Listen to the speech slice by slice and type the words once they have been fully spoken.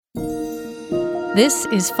This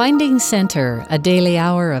is Finding Center, a daily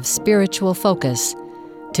hour of spiritual focus.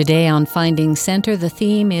 Today on Finding Center, the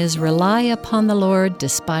theme is Rely Upon the Lord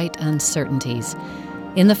Despite Uncertainties.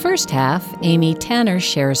 In the first half, Amy Tanner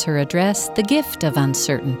shares her address, The Gift of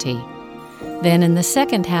Uncertainty. Then in the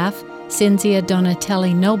second half, Cinzia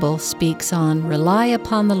Donatelli Noble speaks on Rely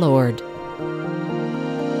Upon the Lord.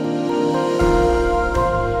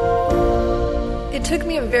 It took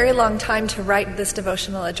me a very long time to write this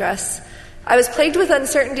devotional address. I was plagued with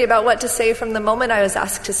uncertainty about what to say from the moment I was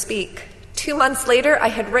asked to speak. 2 months later, I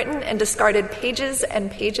had written and discarded pages and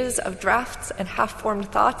pages of drafts and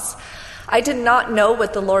half-formed thoughts. I did not know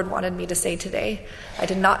what the Lord wanted me to say today. I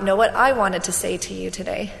did not know what I wanted to say to you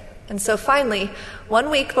today. And so finally, 1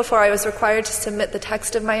 week before I was required to submit the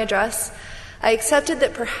text of my address, I accepted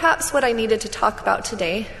that perhaps what I needed to talk about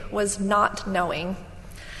today was not knowing.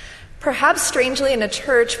 Perhaps strangely, in a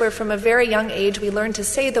church where from a very young age we learn to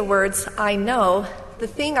say the words, I know, the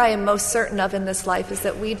thing I am most certain of in this life is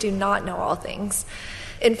that we do not know all things.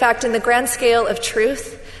 In fact, in the grand scale of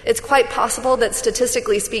truth, it's quite possible that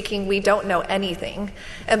statistically speaking, we don't know anything.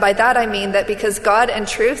 And by that I mean that because God and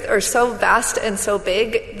truth are so vast and so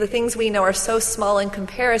big, the things we know are so small in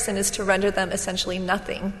comparison as to render them essentially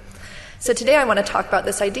nothing. So today I want to talk about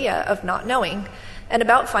this idea of not knowing and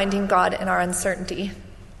about finding God in our uncertainty.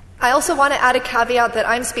 I also want to add a caveat that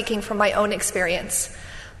I'm speaking from my own experience.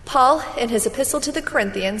 Paul, in his epistle to the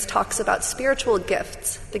Corinthians, talks about spiritual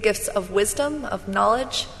gifts, the gifts of wisdom, of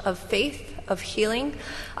knowledge, of faith, of healing.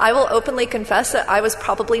 I will openly confess that I was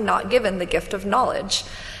probably not given the gift of knowledge.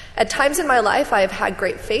 At times in my life, I have had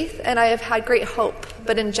great faith and I have had great hope,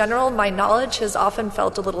 but in general, my knowledge has often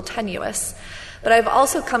felt a little tenuous. But I've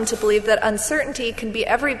also come to believe that uncertainty can be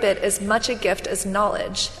every bit as much a gift as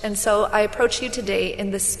knowledge, and so I approach you today in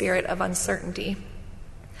the spirit of uncertainty.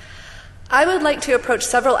 I would like to approach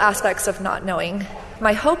several aspects of not knowing.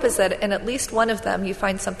 My hope is that in at least one of them you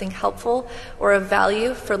find something helpful or of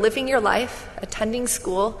value for living your life, attending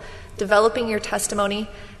school, developing your testimony,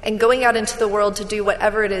 and going out into the world to do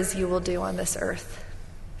whatever it is you will do on this earth.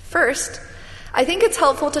 First, I think it's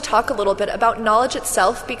helpful to talk a little bit about knowledge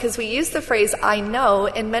itself because we use the phrase I know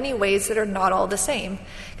in many ways that are not all the same.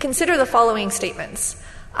 Consider the following statements.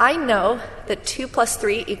 I know that 2 +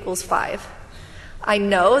 3 = 5. I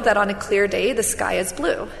know that on a clear day the sky is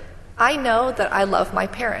blue. I know that I love my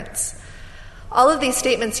parents. All of these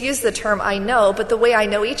statements use the term I know, but the way I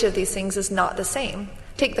know each of these things is not the same.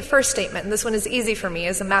 Take the first statement, and this one is easy for me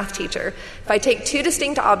as a math teacher. If I take 2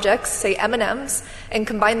 distinct objects, say M&Ms, and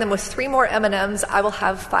combine them with 3 more M&Ms, I will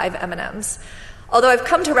have 5 M&Ms. Although I've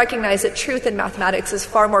come to recognize that truth in mathematics is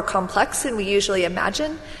far more complex than we usually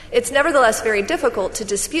imagine, it's nevertheless very difficult to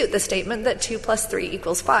dispute the statement that 2 + 3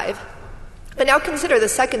 = 5. But now consider the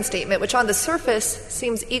second statement, which on the surface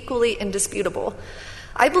seems equally indisputable.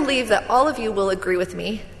 I believe that all of you will agree with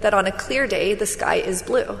me that on a clear day the sky is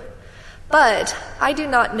blue. But I do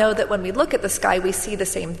not know that when we look at the sky, we see the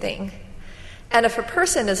same thing. And if a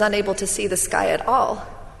person is unable to see the sky at all,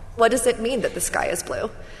 what does it mean that the sky is blue?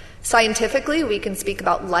 Scientifically, we can speak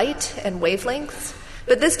about light and wavelengths,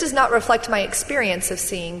 but this does not reflect my experience of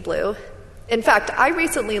seeing blue. In fact, I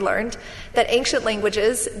recently learned that ancient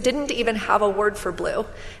languages didn't even have a word for blue,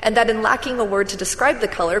 and that in lacking a word to describe the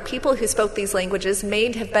color, people who spoke these languages may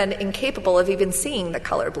have been incapable of even seeing the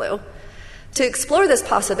color blue. To explore this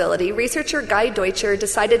possibility, researcher Guy Deutscher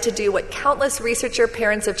decided to do what countless researcher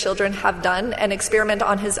parents of children have done and experiment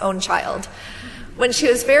on his own child. When she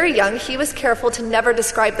was very young, he was careful to never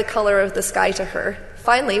describe the color of the sky to her.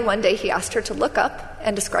 Finally, one day he asked her to look up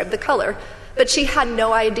and describe the color, but she had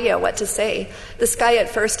no idea what to say. The sky at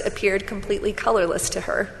first appeared completely colorless to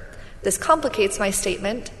her. This complicates my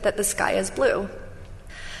statement that the sky is blue.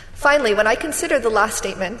 Finally, when I consider the last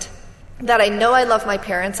statement, that I know I love my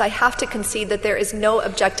parents, I have to concede that there is no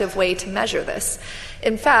objective way to measure this.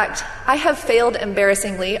 In fact, I have failed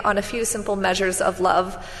embarrassingly on a few simple measures of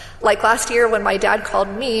love, like last year when my dad called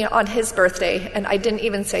me on his birthday, and I didn't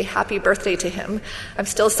even say happy birthday to him. I'm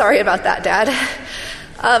still sorry about that, Dad.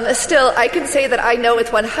 Still, I can say that I know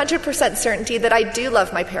with 100% certainty that I do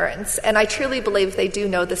love my parents, and I truly believe they do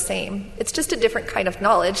know the same. It's just a different kind of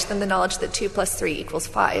knowledge than the knowledge that 2 + 3 =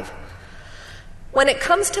 5. When it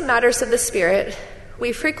comes to matters of the Spirit,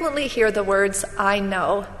 we frequently hear the words, I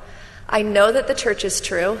know. I know that the church is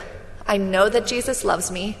true. I know that Jesus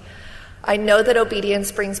loves me. I know that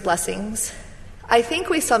obedience brings blessings. I think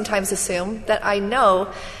we sometimes assume that I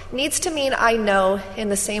know needs to mean I know in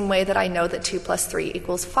the same way that I know that 2 + 3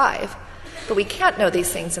 = 5. But we can't know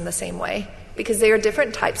these things in the same way because they are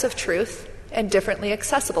different types of truth and differently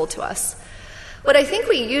accessible to us. What I think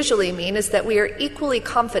we usually mean is that we are equally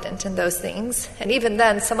confident in those things, and even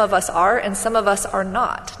then some of us are and some of us are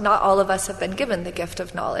not. Not all of us have been given the gift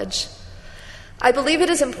of knowledge. I believe it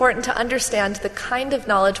is important to understand the kind of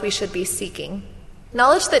knowledge we should be seeking.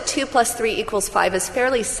 Knowledge that 2 + 3 = 5 is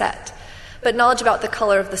fairly set, but knowledge about the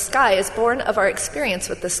color of the sky is born of our experience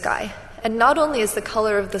with the sky. And not only is the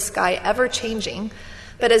color of the sky ever changing,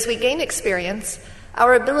 but as we gain experience,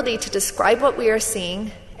 our ability to describe what we are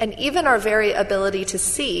seeing and even our very ability to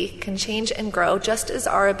see can change and grow, just as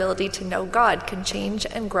our ability to know God can change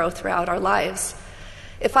and grow throughout our lives.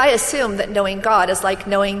 If I assume that knowing God is like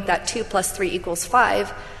knowing that 2 + 3 =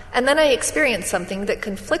 5, and then I experience something that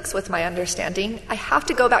conflicts with my understanding, I have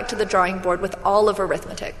to go back to the drawing board with all of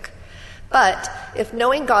arithmetic. But if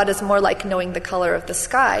knowing God is more like knowing the color of the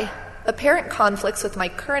sky, apparent conflicts with my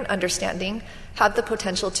current understanding have the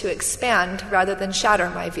potential to expand rather than shatter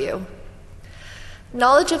my view.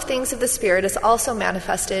 Knowledge of things of the Spirit is also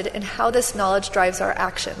manifested in how this knowledge drives our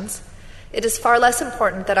actions. It is far less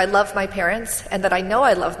important that I love my parents and that I know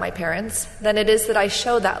I love my parents than it is that I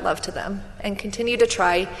show that love to them and continue to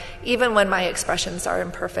try even when my expressions are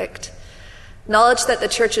imperfect. Knowledge that the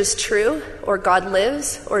church is true, or God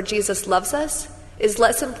lives, or Jesus loves us is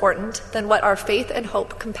less important than what our faith and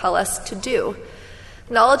hope compel us to do.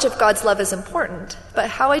 Knowledge of God's love is important, but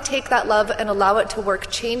how I take that love and allow it to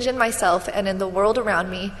work change in myself and in the world around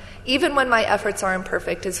me, even when my efforts are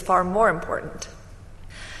imperfect, is far more important.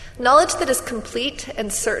 Knowledge that is complete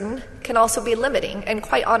and certain can also be limiting and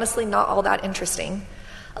quite honestly not all that interesting.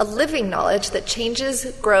 A living knowledge that changes,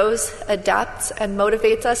 grows, adapts, and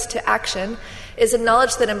motivates us to action is a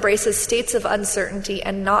knowledge that embraces states of uncertainty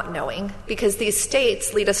and not knowing, because these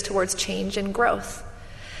states lead us towards change and growth.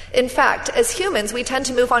 In fact, as humans, we tend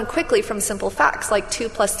to move on quickly from simple facts like 2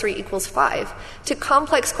 + 3 = 5 to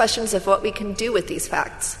complex questions of what we can do with these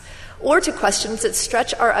facts, or to questions that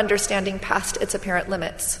stretch our understanding past its apparent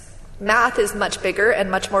limits. Math is much bigger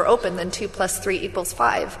and much more open than 2 + 3 =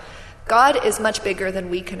 5. God is much bigger than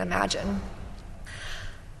we can imagine.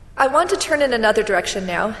 I want to turn in another direction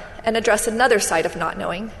now and address another side of not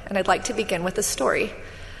knowing, and I'd like to begin with a story.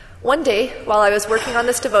 One day, while I was working on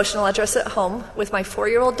this devotional address at home with my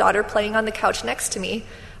 4-year-old daughter playing on the couch next to me,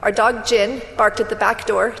 our dog Jin barked at the back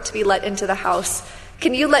door to be let into the house.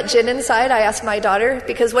 "Can you let Jin inside?" I asked my daughter,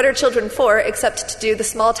 because what are children for except to do the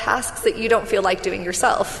small tasks that you don't feel like doing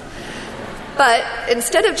yourself? But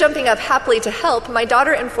instead of jumping up happily to help, my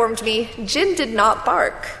daughter informed me Jin did not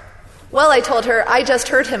bark. "Well," I told her, "I just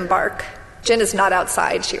heard him bark." "Jin is not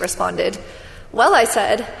outside," she responded. "Well," I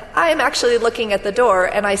said, "I am actually looking at the door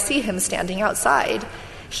and I see him standing outside."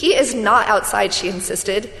 "He is not outside," she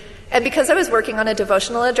insisted. And because I was working on a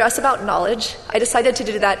devotional address about knowledge, I decided to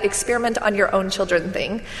do that experiment on your own children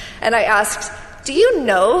thing. And I asked, "Do you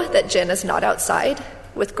know that Jin is not outside?"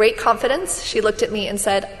 With great confidence, she looked at me and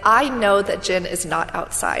said, "I know that Jin is not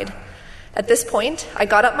outside." At this point, I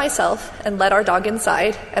got up myself and let our dog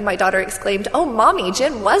inside, and my daughter exclaimed, "Oh, Mommy,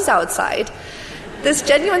 Jin was outside." This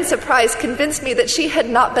genuine surprise convinced me that she had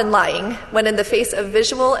not been lying when, in the face of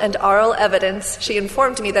visual and oral evidence, she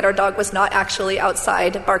informed me that our dog was not actually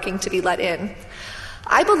outside barking to be let in.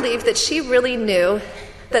 I believe that she really knew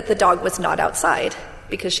that the dog was not outside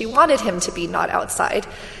because she wanted him to be not outside,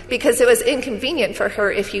 because it was inconvenient for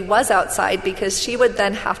her if he was outside, because she would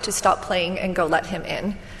then have to stop playing and go let him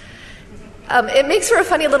in. It makes for a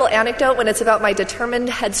funny little anecdote when it's about my determined,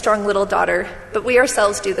 headstrong little daughter, but we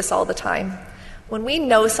ourselves do this all the time. When we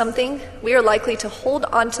know something, we are likely to hold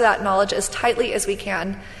on to that knowledge as tightly as we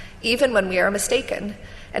can, even when we are mistaken.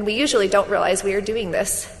 And we usually don't realize we are doing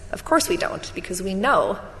this. Of course we don't, because we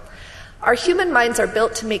know. Our human minds are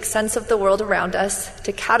built to make sense of the world around us,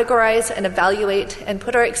 to categorize and evaluate and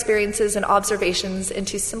put our experiences and observations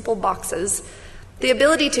into simple boxes. The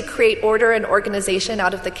ability to create order and organization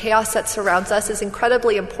out of the chaos that surrounds us is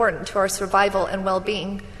incredibly important to our survival and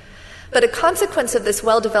well-being. But a consequence of this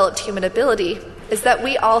well-developed human ability is that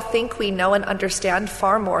we all think we know and understand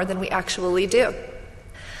far more than we actually do.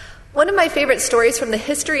 One of my favorite stories from the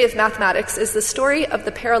history of mathematics is the story of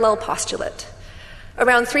the parallel postulate.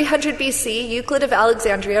 Around 300 BC, Euclid of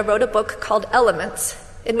Alexandria wrote a book called Elements,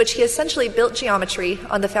 in which he essentially built geometry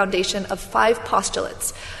on the foundation of 5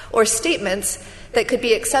 postulates, or statements that could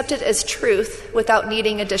be accepted as truth without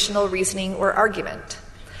needing additional reasoning or argument.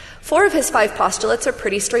 4 of his 5 postulates are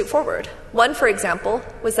pretty straightforward. One, for example,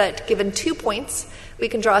 was that given 2 points, we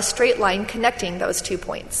can draw a straight line connecting those 2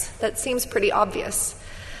 points. That seems pretty obvious.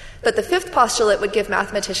 But the 5th postulate would give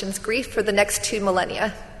mathematicians grief for the next 2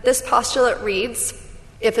 millennia. This postulate reads,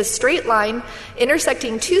 If a straight line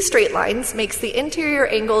intersecting two straight lines makes the interior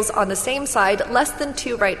angles on the same side less than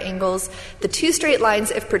 2 right angles, the two straight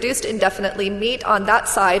lines, if produced indefinitely, meet on that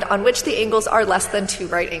side on which the angles are less than 2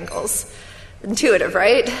 right angles. Intuitive,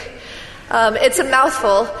 right? It's a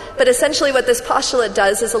mouthful, but essentially what this postulate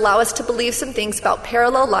does is allow us to believe some things about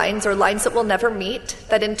parallel lines or lines that will never meet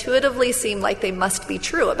that intuitively seem like they must be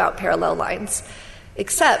true about parallel lines.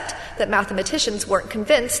 Except that mathematicians weren't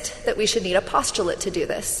convinced that we should need a postulate to do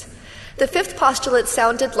this. The fifth postulate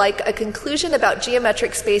sounded like a conclusion about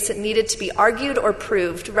geometric space that needed to be argued or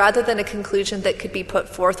proved, rather than a conclusion that could be put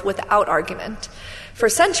forth without argument. For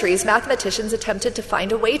centuries, mathematicians attempted to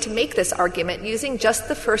find a way to make this argument using just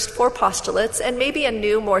the first 4 postulates and maybe a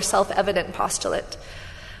new, more self-evident postulate.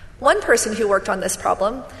 One person who worked on this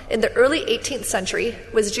problem in the early 18th century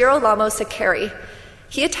was Girolamo Saccheri.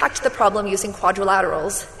 He attacked the problem using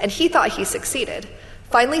quadrilaterals, and he thought he succeeded,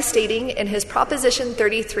 finally stating in his Proposition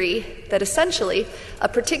 33 that essentially a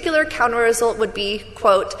particular counterresult would be,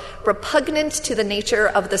 quote, repugnant to the nature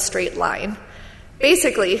of the straight line.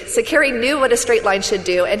 Basically, Saccheri knew what a straight line should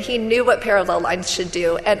do, and he knew what parallel lines should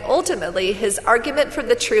do, and ultimately his argument for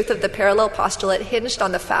the truth of the parallel postulate hinged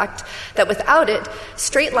on the fact that without it,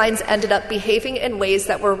 straight lines ended up behaving in ways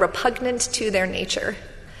that were repugnant to their nature.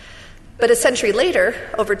 But a century later,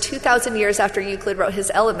 over 2,000 years after Euclid wrote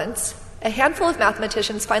his Elements, a handful of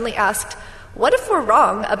mathematicians finally asked, what if we're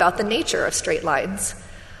wrong about the nature of straight lines?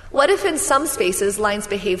 What if in some spaces lines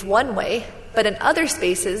behave one way, but in other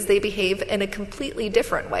spaces they behave in a completely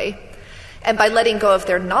different way? And by letting go of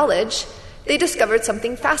their knowledge, they discovered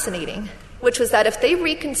something fascinating, which was that if they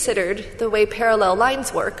reconsidered the way parallel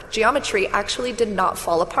lines work, geometry actually did not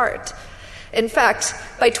fall apart. In fact,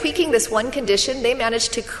 by tweaking this one condition, they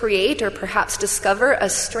managed to create or perhaps discover a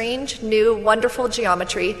strange, new, wonderful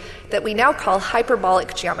geometry that we now call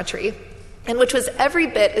hyperbolic geometry, and which was every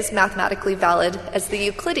bit as mathematically valid as the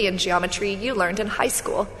Euclidean geometry you learned in high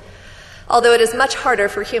school, although it is much harder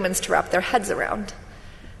for humans to wrap their heads around.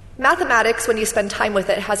 Mathematics, when you spend time with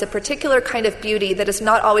it, has a particular kind of beauty that is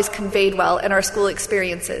not always conveyed well in our school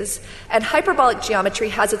experiences. And hyperbolic geometry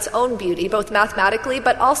has its own beauty, both mathematically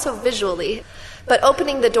but also visually. But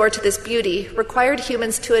opening the door to this beauty required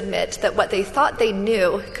humans to admit that what they thought they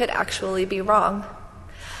knew could actually be wrong.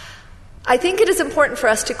 I think it is important for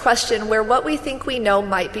us to question where what we think we know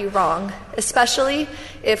might be wrong, especially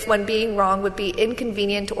if when being wrong would be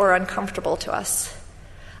inconvenient or uncomfortable to us.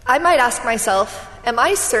 I might ask myself, am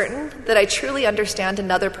I certain that I truly understand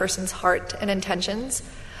another person's heart and intentions?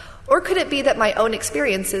 Or could it be that my own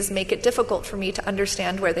experiences make it difficult for me to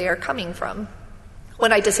understand where they are coming from?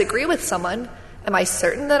 When I disagree with someone, am I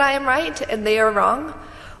certain that I am right and they are wrong?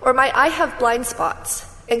 Or might I have blind spots,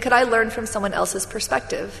 and could I learn from someone else's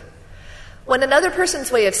perspective? When another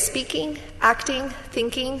person's way of speaking, acting,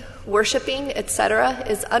 thinking, worshiping, etc.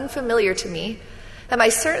 is unfamiliar to me, am I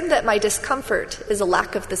certain that my discomfort is a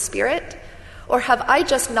lack of the Spirit? Or have I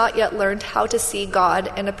just not yet learned how to see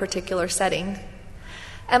God in a particular setting?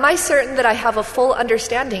 Am I certain that I have a full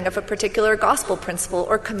understanding of a particular gospel principle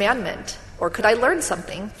or commandment? Or could I learn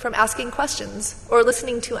something from asking questions or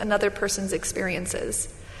listening to another person's experiences?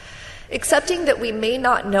 Accepting that we may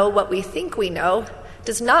not know what we think we know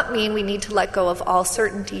does not mean we need to let go of all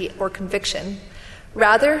certainty or conviction.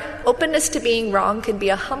 Rather, openness to being wrong can be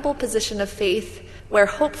a humble position of faith where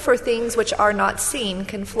hope for things which are not seen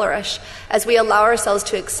can flourish, as we allow ourselves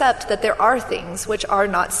to accept that there are things which are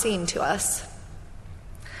not seen to us.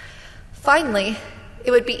 Finally,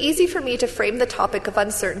 it would be easy for me to frame the topic of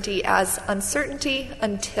uncertainty as uncertainty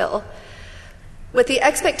until, with the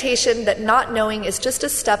expectation that not knowing is just a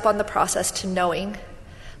step on the process to knowing.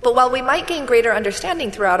 But while we might gain greater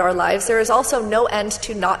understanding throughout our lives, there is also no end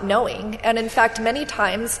to not knowing. And in fact, many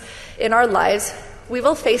times in our lives, we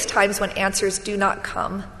will face times when answers do not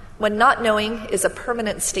come, when not knowing is a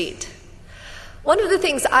permanent state. One of the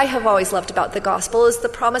things I have always loved about the gospel is the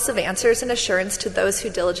promise of answers and assurance to those who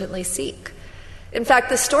diligently seek. In fact,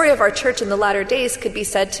 the story of our church in the latter days could be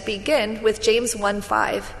said to begin with James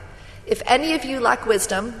 1:5. If any of you lack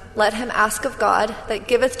wisdom, let him ask of God, that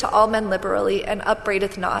giveth to all men liberally and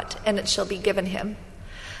upbraideth not, and it shall be given him.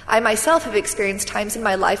 I myself have experienced times in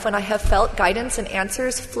my life when I have felt guidance and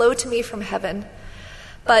answers flow to me from heaven.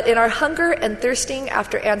 But in our hunger and thirsting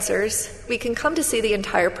after answers, we can come to see the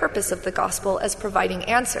entire purpose of the gospel as providing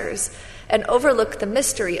answers and overlook the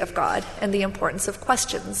mystery of God and the importance of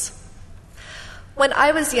questions. When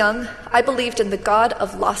I was young, I believed in the God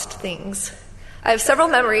of lost things. I have several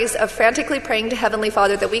memories of frantically praying to Heavenly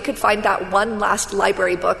Father that we could find that one last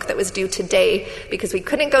library book that was due today, because we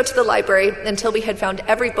couldn't go to the library until we had found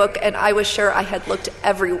every book, and I was sure I had looked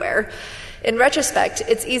everywhere. In retrospect,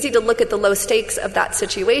 it's easy to look at the low stakes of that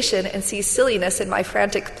situation and see silliness in my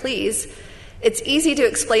frantic pleas. It's easy to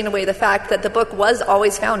explain away the fact that the book was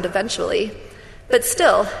always found eventually. But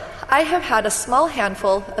still, I have had a small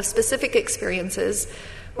handful of specific experiences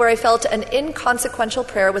where I felt an inconsequential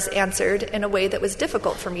prayer was answered in a way that was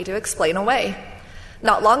difficult for me to explain away.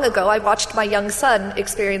 Not long ago, I watched my young son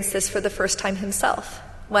experience this for the first time himself,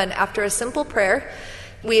 when, after a simple prayer,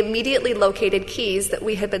 we immediately located keys that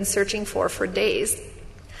we had been searching for days.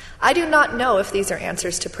 I do not know if these are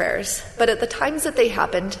answers to prayers, but at the times that they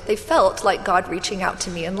happened, they felt like God reaching out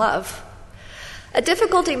to me in love. A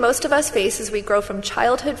difficulty most of us face as we grow from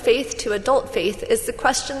childhood faith to adult faith is the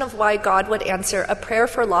question of why God would answer a prayer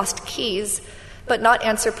for lost keys, but not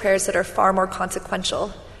answer prayers that are far more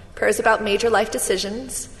consequential. Prayers about major life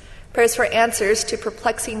decisions, prayers for answers to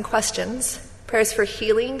perplexing questions, prayers for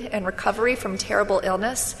healing and recovery from terrible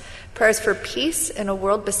illness, prayers for peace in a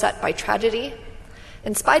world beset by tragedy.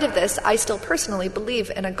 In spite of this, I still personally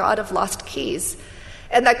believe in a God of lost keys,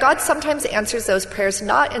 and that God sometimes answers those prayers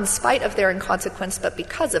not in spite of their inconsequence, but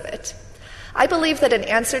because of it. I believe that an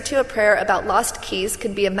answer to a prayer about lost keys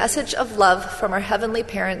can be a message of love from our heavenly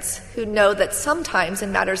parents who know that sometimes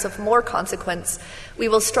in matters of more consequence, we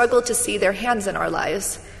will struggle to see their hands in our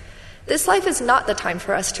lives. This life is not the time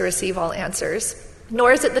for us to receive all answers,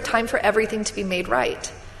 nor is it the time for everything to be made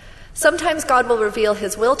right. Sometimes God will reveal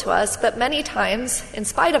his will to us, but many times, in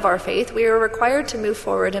spite of our faith, we are required to move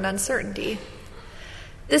forward in uncertainty.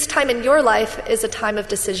 This time in your life is a time of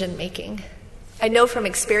decision-making. I know from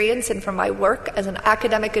experience and from my work as an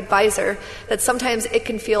academic advisor that sometimes it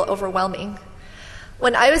can feel overwhelming.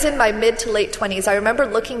 When I was in my mid to late 20s, I remember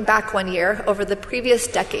looking back one year over the previous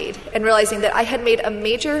decade and realizing that I had made a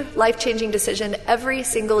major life-changing decision every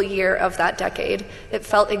single year of that decade. It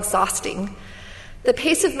felt exhausting. The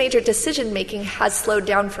pace of major decision-making has slowed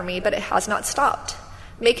down for me, but it has not stopped.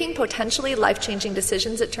 Making potentially life-changing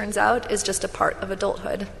decisions, it turns out, is just a part of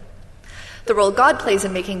adulthood. The role God plays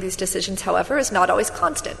in making these decisions, however, is not always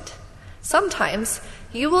constant. Sometimes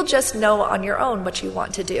you will just know on your own what you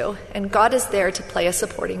want to do, and God is there to play a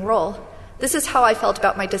supporting role. This is how I felt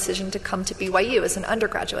about my decision to come to BYU as an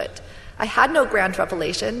undergraduate. I had no grand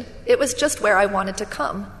revelation. It was just where I wanted to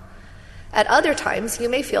come. At other times, you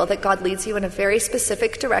may feel that God leads you in a very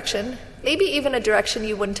specific direction, maybe even a direction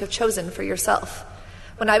you wouldn't have chosen for yourself.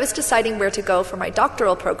 When I was deciding where to go for my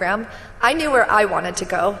doctoral program, I knew where I wanted to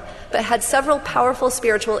go, but had several powerful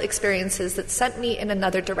spiritual experiences that sent me in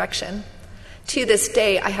another direction. To this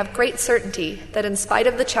day, I have great certainty that in spite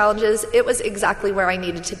of the challenges, it was exactly where I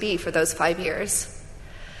needed to be for those 5 years.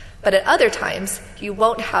 But at other times, you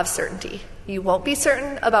won't have certainty. You won't be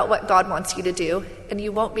certain about what God wants you to do, and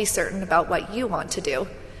you won't be certain about what you want to do.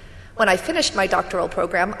 When I finished my doctoral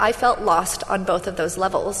program, I felt lost on both of those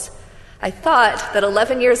levels. I thought that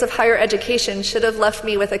 11 years of higher education should have left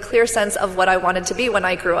me with a clear sense of what I wanted to be when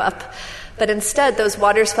I grew up, but instead those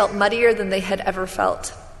waters felt muddier than they had ever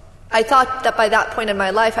felt. I thought that by that point in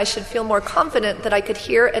my life I should feel more confident that I could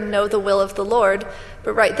hear and know the will of the Lord,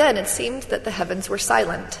 but right then it seemed that the heavens were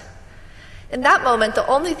silent. In that moment, the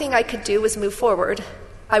only thing I could do was move forward.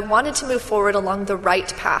 I wanted to move forward along the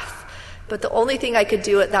right path, but the only thing I could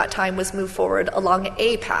do at that time was move forward along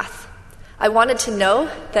a path. I wanted to know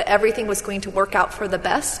that everything was going to work out for the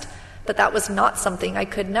best, but that was not something I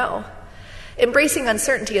could know. Embracing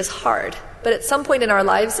uncertainty is hard, but at some point in our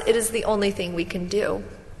lives, it is the only thing we can do.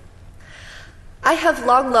 I have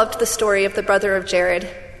long loved the story of the brother of Jared.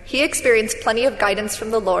 He experienced plenty of guidance from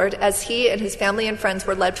the Lord as he and his family and friends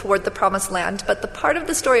were led toward the promised land, but the part of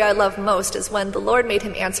the story I love most is when the Lord made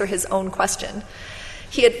him answer his own question.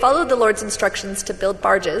 He had followed the Lord's instructions to build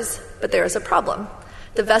barges, but there is a problem.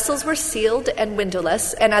 The vessels were sealed and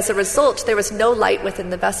windowless, and as a result, there was no light within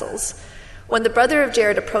the vessels. When the brother of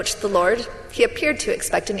Jared approached the Lord, he appeared to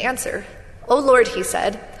expect an answer. "O Lord," he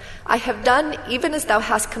said, "I have done even as thou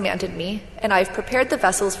hast commanded me, and I have prepared the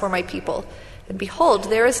vessels for my people. And behold,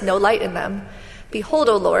 there is no light in them. Behold,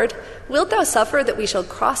 O Lord, wilt thou suffer that we shall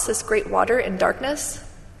cross this great water in darkness?"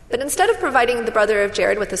 But instead of providing the brother of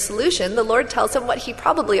Jared with a solution, the Lord tells him what he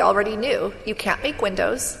probably already knew. You can't make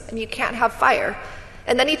windows, and you can't have fire.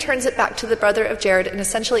 And then he turns it back to the brother of Jared and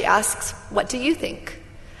essentially asks, "What do you think?"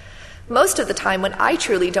 Most of the time when I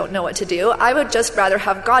truly don't know what to do, I would just rather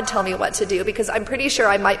have God tell me what to do because I'm pretty sure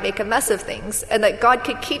I might make a mess of things and that God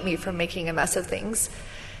could keep me from making a mess of things.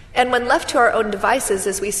 And when left to our own devices,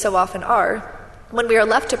 as we so often are, when we are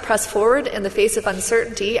left to press forward in the face of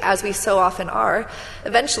uncertainty, as we so often are,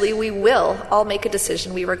 eventually we will all make a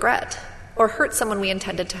decision we regret, or hurt someone we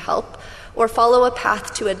intended to help, or follow a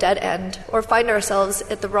path to a dead end, or find ourselves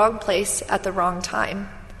at the wrong place at the wrong time.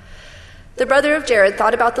 The brother of Jared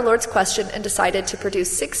thought about the Lord's question and decided to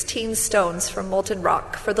produce 16 stones from molten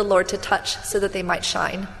rock for the Lord to touch so that they might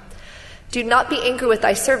shine. "Do not be angry with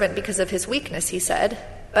thy servant because of his weakness," he said,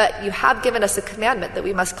 "but you have given us a commandment that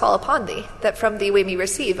we must call upon thee, that from thee we may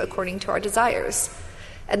receive according to our desires."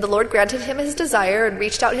 And the Lord granted him his desire and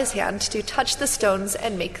reached out his hand to touch the stones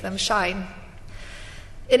and make them shine.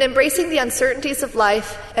 In embracing the uncertainties of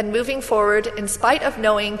life and moving forward in spite of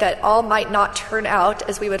knowing that all might not turn out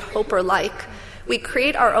as we would hope or like, we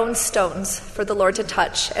create our own stones for the Lord to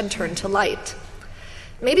touch and turn to light.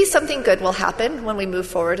 Maybe something good will happen when we move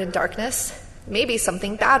forward in darkness. Maybe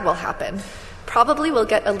something bad will happen. Probably we'll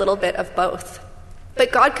get a little bit of both.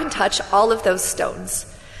 But God can touch all of those stones.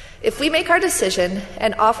 If we make our decision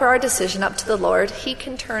and offer our decision up to the Lord, He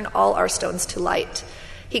can turn all our stones to light.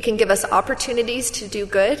 He can give us opportunities to do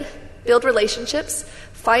good, build relationships,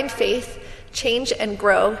 find faith, change and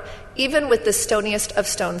grow, even with the stoniest of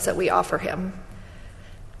stones that we offer Him.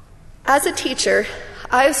 As a teacher,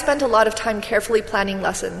 I have spent a lot of time carefully planning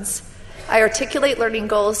lessons. I articulate learning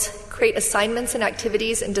goals, create assignments and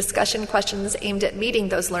activities and discussion questions aimed at meeting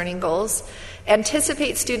those learning goals,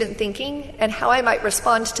 anticipate student thinking and how I might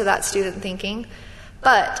respond to that student thinking.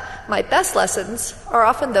 But my best lessons are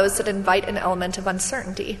often those that invite an element of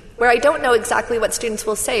uncertainty, where I don't know exactly what students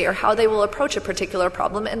will say or how they will approach a particular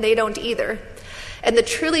problem, and they don't either. And the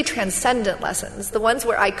truly transcendent lessons, the ones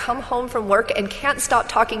where I come home from work and can't stop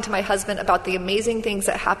talking to my husband about the amazing things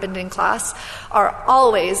that happened in class, are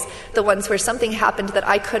always the ones where something happened that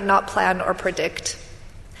I could not plan or predict.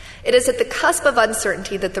 It is at the cusp of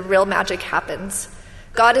uncertainty that the real magic happens.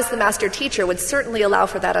 God, as the master teacher, would certainly allow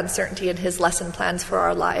for that uncertainty in His lesson plans for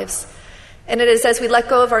our lives. And it is as we let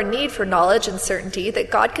go of our need for knowledge and certainty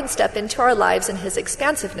that God can step into our lives in His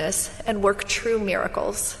expansiveness and work true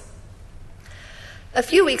miracles. A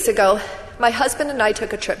few weeks ago, my husband and I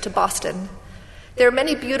took a trip to Boston. There are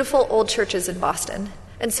many beautiful old churches in Boston,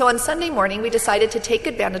 and so on Sunday morning we decided to take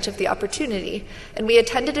advantage of the opportunity, and we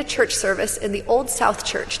attended a church service in the Old South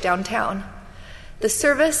Church downtown. The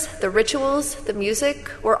service, the rituals, the music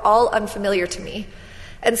were all unfamiliar to me,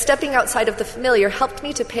 and stepping outside of the familiar helped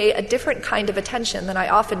me to pay a different kind of attention than I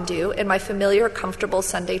often do in my familiar, comfortable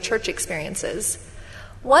Sunday church experiences.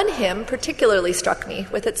 One hymn particularly struck me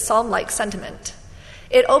with its psalm-like sentiment.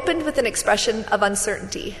 It opened with an expression of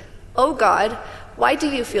uncertainty. "O God, why do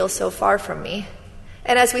you feel so far from me?"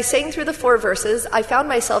 And as we sang through the 4 verses, I found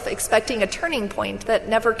myself expecting a turning point that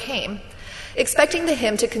never came, expecting the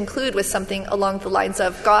hymn to conclude with something along the lines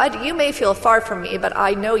of, "God, you may feel far from me, but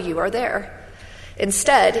I know you are there."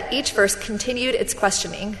 Instead, each verse continued its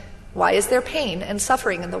questioning. Why is there pain and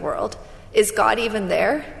suffering in the world? Is God even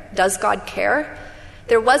there? Does God care?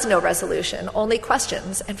 There was no resolution, only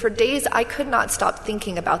questions, and for days I could not stop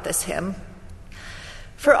thinking about this hymn.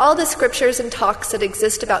 For all the scriptures and talks that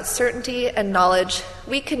exist about certainty and knowledge,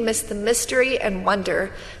 we can miss the mystery and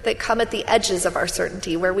wonder that come at the edges of our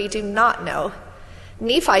certainty where we do not know.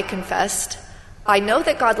 Nephi confessed, "I know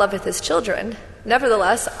that God loveth His children.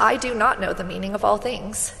 Nevertheless, I do not know the meaning of all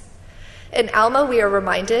things." In Alma, we are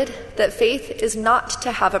reminded that faith is not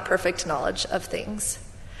to have a perfect knowledge of things,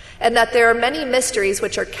 and that there are many mysteries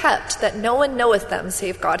which are kept, that no one knoweth them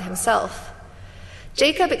save God Himself.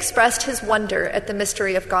 Jacob expressed his wonder at the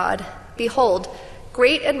mystery of God. "Behold,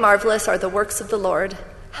 great and marvelous are the works of the Lord.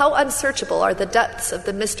 How unsearchable are the depths of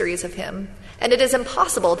the mysteries of Him, and it is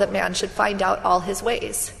impossible that man should find out all His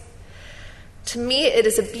ways." To me, it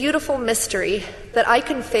is a beautiful mystery that I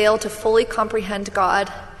can fail to fully comprehend God,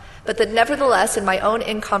 but that nevertheless, in my own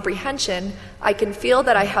incomprehension, I can feel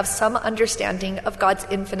that I have some understanding of God's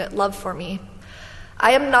infinite love for me.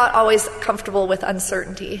 I am not always comfortable with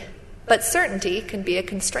uncertainty, but certainty can be a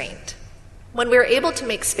constraint. When we are able to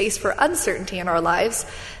make space for uncertainty in our lives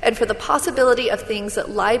and for the possibility of things that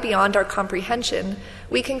lie beyond our comprehension,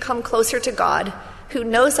 we can come closer to God, who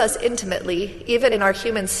knows us intimately. Even in our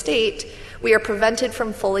human state, we are prevented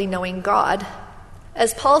from fully knowing God.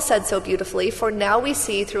 As Paul said so beautifully, "For now we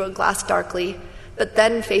see through a glass darkly, but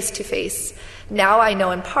then face to face. Now I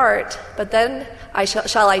know in part, but then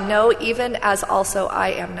shall I know even as also I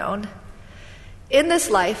am known." In this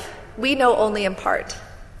life, we know only in part.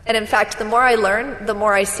 And in fact, the more I learn, the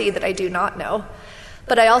more I see that I do not know.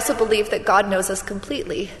 But I also believe that God knows us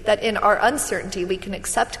completely, that in our uncertainty we can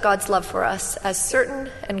accept God's love for us as certain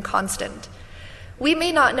and constant. We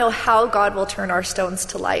may not know how God will turn our stones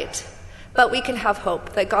to light, but we can have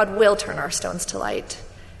hope that God will turn our stones to light.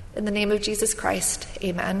 In the name of Jesus Christ,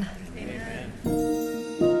 amen.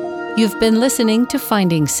 Amen. You've been listening to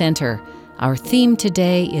Finding Center. Our theme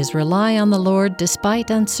today is Rely on the Lord Despite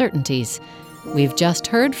Uncertainties. We've just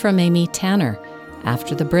heard from Amy Tanner.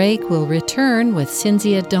 After the break, we'll return with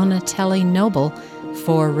Cinzia Donatelli Noble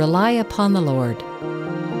for Rely Upon the Lord.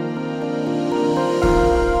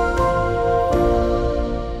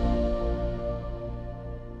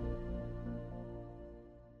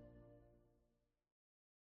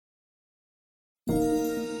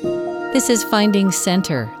 This is Finding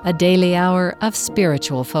Center, a daily hour of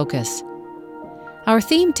spiritual focus. Our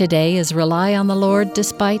theme today is Rely on the Lord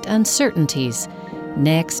despite uncertainties.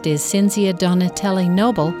 Next is Cinzia Donatelli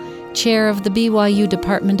Noble, chair of the BYU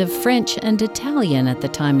Department of French and Italian at the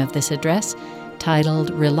time of this address, titled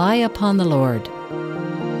Rely Upon the Lord.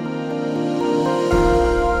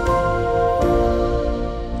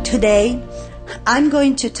 Today, I'm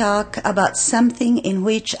going to talk about something in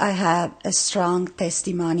which I have a strong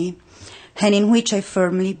testimony and in which I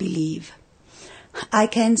firmly believe. I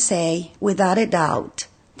can say without a doubt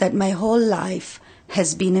that my whole life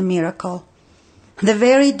has been a miracle. The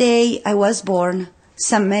very day I was born,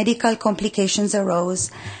 some medical complications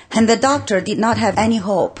arose, and the doctor did not have any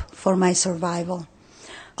hope for my survival.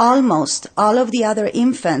 Almost all of the other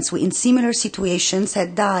infants in similar situations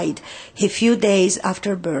had died a few days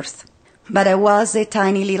after birth. But I was a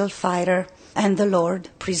tiny little fighter, and the Lord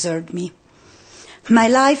preserved me. My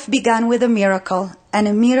life began with a miracle, and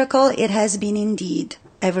a miracle it has been indeed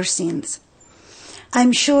ever since.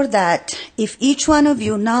 I'm sure that if each one of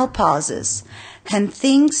you now pauses and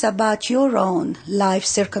thinks about your own life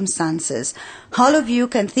circumstances, all of you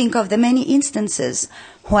can think of the many instances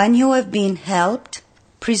when you have been helped,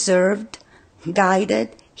 preserved,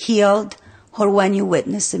 guided, healed, or when you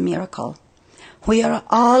witness a miracle. We are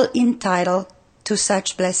all entitled to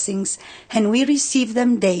such blessings, and we receive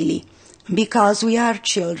them daily because we are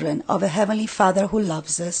children of a Heavenly Father who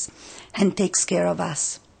loves us and takes care of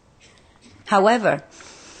us. However,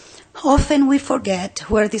 often we forget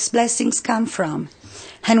where these blessings come from,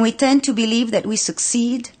 and we tend to believe that we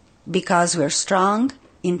succeed because we're strong,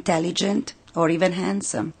 intelligent, or even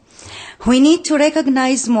handsome. We need to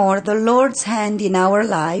recognize more the Lord's hand in our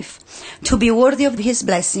life to be worthy of His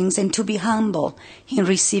blessings and to be humble in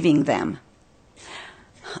receiving them.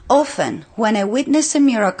 Often, when I witness a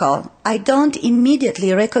miracle, I don't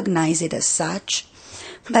immediately recognize it as such,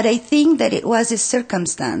 but I think that it was a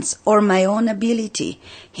circumstance or my own ability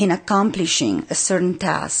in accomplishing a certain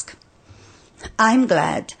task. I'm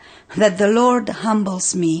glad that the Lord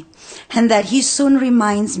humbles me and that He soon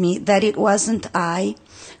reminds me that it wasn't I,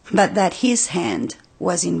 but that His hand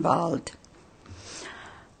was involved.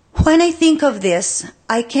 When I think of this,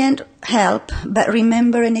 I can't help but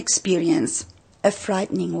remember an experience, a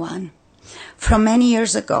frightening one. From many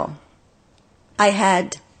years ago, I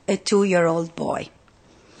had a 2-year-old boy.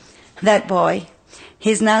 That boy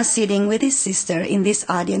is now sitting with his sister in this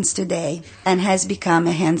audience today and has become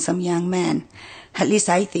a handsome young man. At least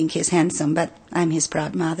I think he's handsome, but I'm his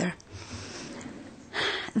proud mother.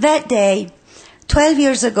 That day, 12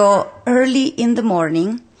 years ago, early in the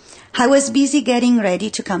morning, I was busy getting ready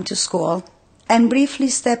to come to school and briefly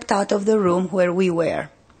stepped out of the room where we were.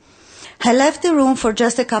 I left the room for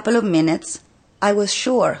just a couple of minutes. I was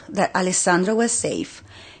sure that Alessandro was safe.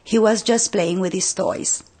 He was just playing with his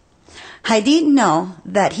toys. I didn't know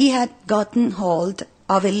that he had gotten hold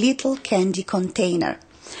of a little candy container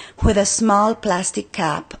with a small plastic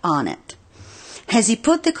cap on it. As he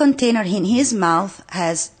put the container in his mouth,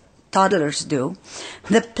 as toddlers do,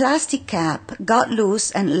 the plastic cap got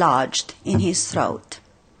loose and lodged in his throat.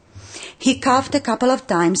 He coughed a couple of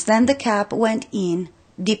times, then the cap went in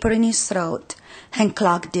deeper in his throat and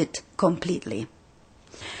clogged it completely.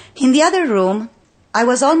 In the other room, I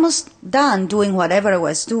was almost done doing whatever I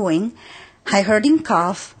was doing. I heard him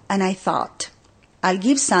cough, and I thought, I'll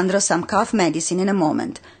give Sandro some cough medicine in a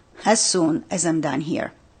moment, as soon as I'm done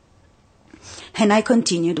here. And I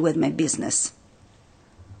continued with my business.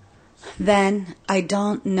 Then I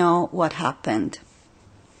don't know what happened.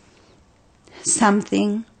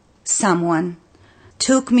 Someone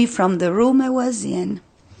took me from the room I was in,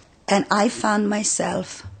 and I found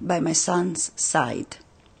myself by my son's side.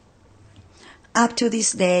 Up to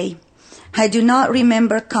this day, I do not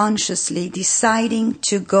remember consciously deciding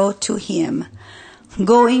to go to him,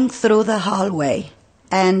 going through the hallway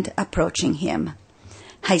and approaching him.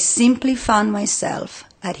 I simply found myself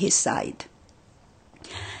at his side.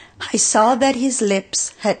 I saw that his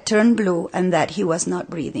lips had turned blue and that he was not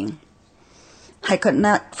breathing. I could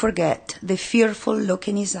not forget the fearful look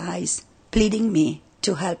in his eyes, pleading me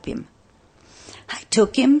to help him. I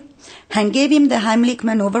took him and gave him the Heimlich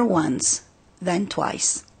maneuver once, then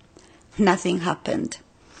twice. Nothing happened.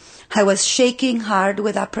 I was shaking hard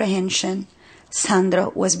with apprehension.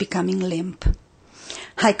 Sandro was becoming limp.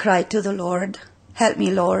 I cried to the Lord, "Help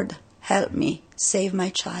me, Lord, help me, save my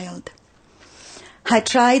child. I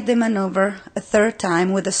tried the maneuver a third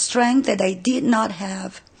time with a strength that I did not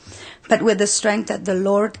have, but with the strength that the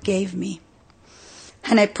Lord gave me.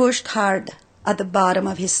 And I pushed hard at the bottom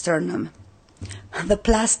of his sternum. The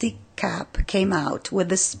plastic cap came out with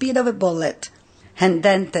the speed of a bullet and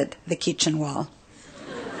dented the kitchen wall.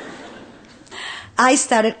 I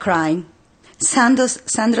started crying. Sandro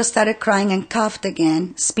started crying and coughed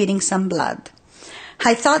again, spitting some blood.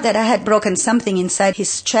 I thought that I had broken something inside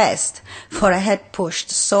his chest, for I had pushed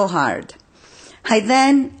so hard. I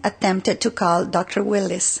then attempted to call Dr.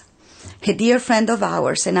 Willis, a dear friend of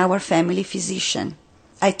ours and our family physician.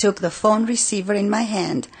 I took the phone receiver in my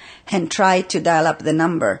hand and tried to dial up the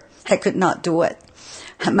number. I could not do it.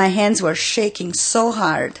 My hands were shaking so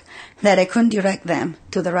hard that I couldn't direct them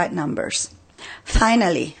to the right numbers.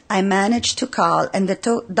 Finally, I managed to call, and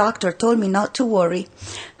the doctor told me not to worry,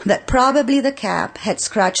 that probably the cap had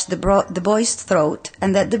scratched the boy's throat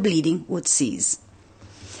and that the bleeding would cease.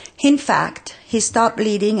 In fact, he stopped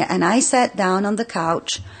bleeding, and I sat down on the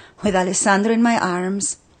couch with Alessandro in my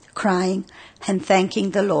arms, crying and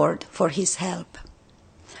thanking the Lord for his help.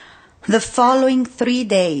 The following 3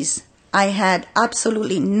 days, I had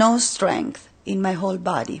absolutely no strength in my whole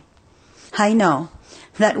body. I know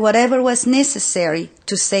that whatever was necessary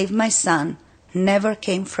to save my son never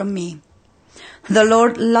came from me. The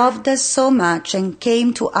Lord loved us so much and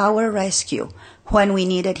came to our rescue when we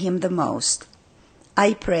needed him the most.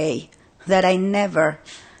 I pray that I never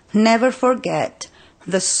forget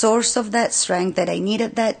the source of that strength that I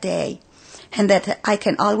needed that day, and that I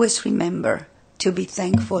can always remember to be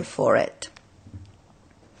thankful for it.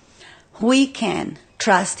 We can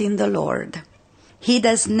trust in the Lord. He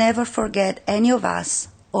does never forget any of us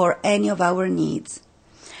or any of our needs.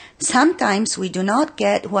 Sometimes we do not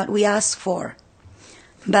get what we ask for.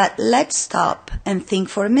 But let's stop and think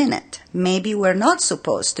for a minute. Maybe we're not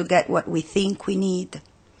supposed to get what we think we need.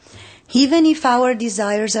 Even if our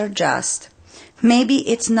desires are just, maybe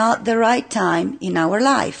it's not the right time in our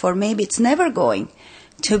life, or maybe it's never going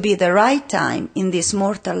to be the right time in this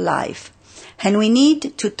mortal life. And we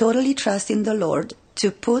need to totally trust in the Lord, to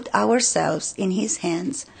put ourselves in his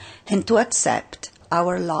hands, and to accept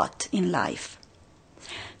our lot in life.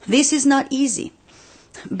 This is not easy,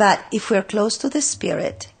 but if we're close to the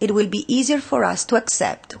Spirit, it will be easier for us to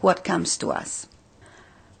accept what comes to us.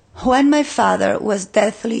 When my father was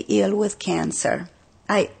deathly ill with cancer,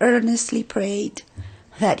 I earnestly prayed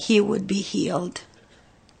that he would be healed,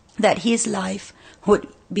 that his life would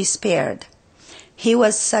be spared. He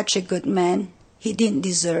was such a good man. He didn't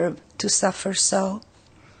deserve to suffer so.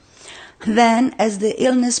 Then, as the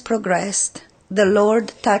illness progressed, the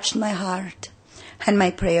Lord touched my heart, and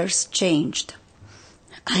my prayers changed.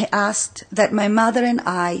 I asked that my mother and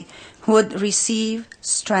I would receive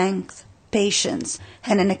strength, patience,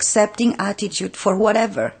 and an accepting attitude for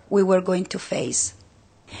whatever we were going to face.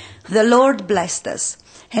 The Lord blessed us,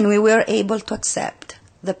 and we were able to accept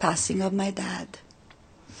the passing of my dad.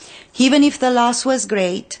 Even if the loss was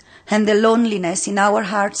great and the loneliness in our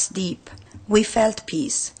hearts deep, we felt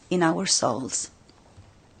peace in our souls.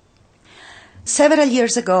 Several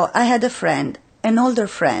years ago, I had a friend, an older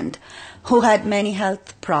friend, who had many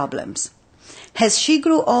health problems. As she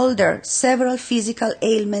grew older, several physical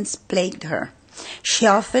ailments plagued her. She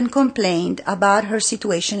often complained about her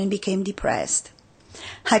situation and became depressed.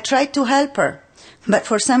 I tried to help her, but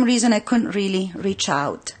for some reason I couldn't really reach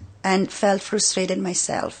out and felt frustrated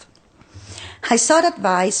myself. I sought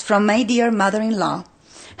advice from my dear mother-in-law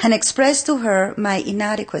and expressed to her my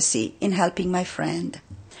inadequacy in helping my friend.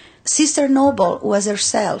 Sister Noble was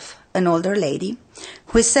herself an older lady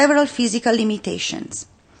with several physical limitations.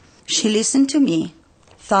 She listened to me,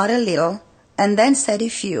 thought a little, and then said a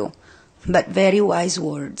few, but very wise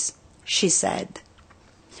words. She said,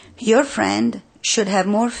 "Your friend should have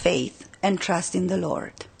more faith and trust in the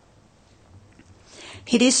Lord."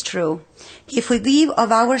 It is true. If we give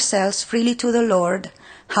of ourselves freely to the Lord,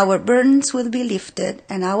 our burdens will be lifted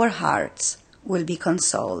and our hearts will be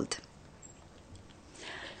consoled.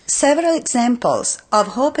 Several examples of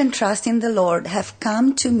hope and trust in the Lord have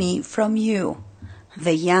come to me from you,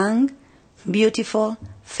 the young, beautiful,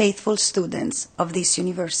 faithful students of this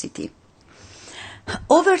university.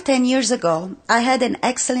 Over 10 years ago, I had an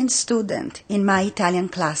excellent student in my Italian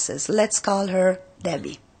classes. Let's call her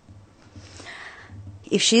Debbie.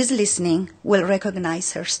 If she is listening, we'll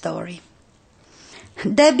recognize her story.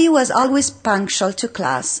 Debbie was always punctual to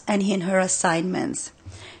class and in her assignments.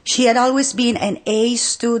 She had always been an A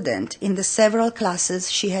student in the several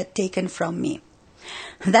classes she had taken from me.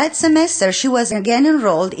 That semester, she was again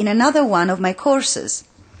enrolled in another one of my courses.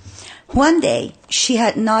 One day, she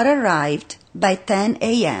had not arrived by 10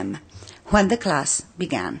 a.m. when the class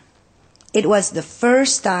began. It was the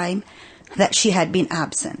first time that she had been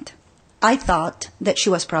absent. I thought that she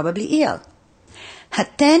was probably ill.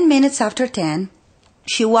 At 10 minutes after 10,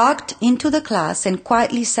 she walked into the class and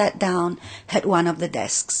quietly sat down at one of the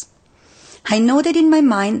desks. I noted in my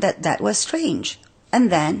mind that that was strange,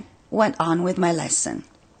 and then went on with my lesson.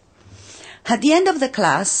 At the end of the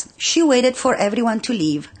class, she waited for everyone to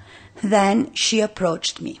leave. Then she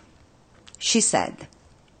approached me. She said,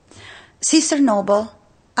 "Sister Noble,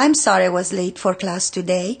 I'm sorry I was late for class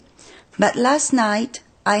today, but last night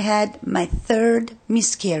I had my 3rd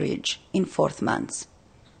miscarriage in 4 months."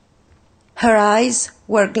 Her eyes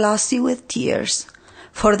were glossy with tears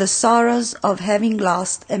for the sorrows of having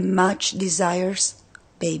lost a much desired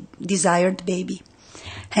baby,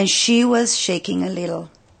 and she was shaking a little.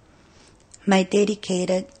 My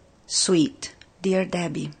dedicated, sweet, dear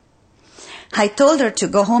Debbie. I told her to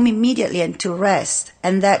go home immediately and to rest,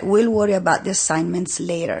 and that we'll worry about the assignments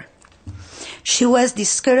later. She was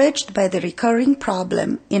discouraged by the recurring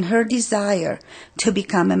problem in her desire to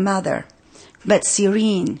become a mother, but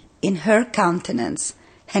serene in her countenance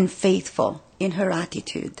and faithful in her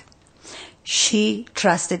attitude. She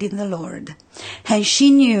trusted in the Lord, and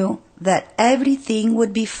she knew that everything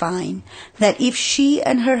would be fine, that if she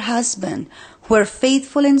and her husband were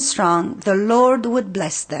faithful and strong, the Lord would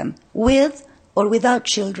bless them, with or without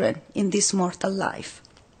children, in this mortal life.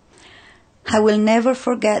 I will never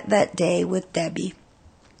forget that day with Debbie.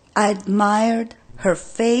 I admired her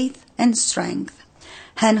faith and strength,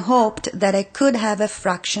 and hoped that I could have a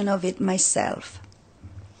fraction of it myself.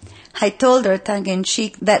 I told her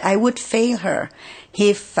tongue-in-cheek that I would fail her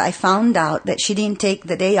if I found out that she didn't take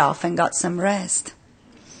the day off and got some rest.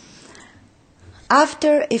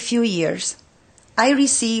 After a few years, I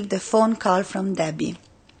received a phone call from Debbie.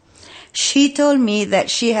 She told me that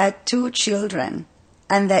she had 2 children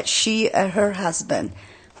and that she and her husband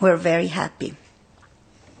were very happy.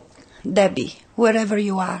 Debbie, wherever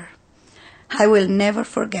you are, I will never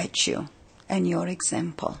forget you and your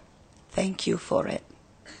example. Thank you for it.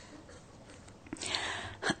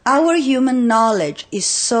 Our human knowledge is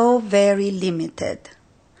so very limited.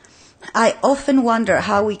 I often wonder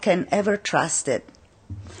how we can ever trust it.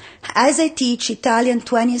 As I teach Italian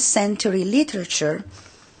 20th century literature,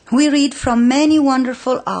 we read from many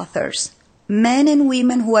wonderful authors, men and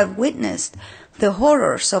women who have witnessed the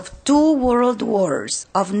horrors of 2 world wars,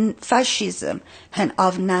 of fascism and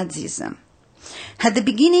of Nazism. At the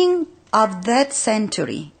beginning of that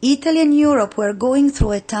century, Italy and Europe were going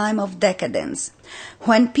through a time of decadence,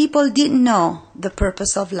 when people didn't know the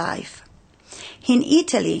purpose of life. In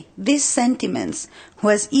Italy, this sentiment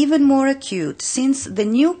was even more acute since the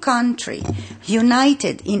new country,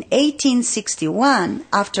 united in 1861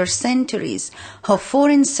 after centuries of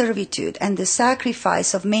foreign servitude and the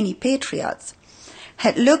sacrifice of many patriots,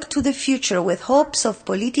 had looked to the future with hopes of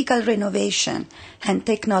political renovation and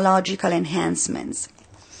technological enhancements.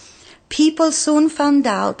 People soon found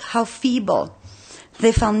out how feeble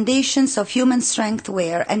the foundations of human strength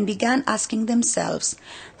were and began asking themselves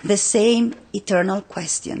the same eternal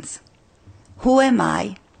questions. Who am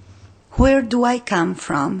I? Where do I come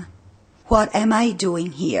from? What am I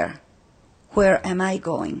doing here? Where am I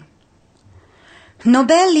going?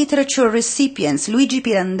 Nobel Literature recipients Luigi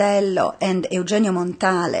Pirandello and Eugenio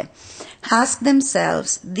Montale asked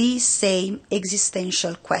themselves these same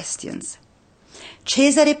existential questions.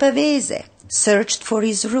 Cesare Pavese searched for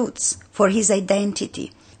his roots, for his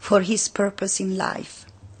identity, for his purpose in life.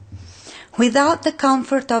 Without the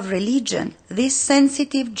comfort of religion, this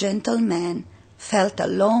sensitive, gentle man felt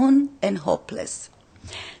alone and hopeless.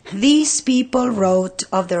 These people wrote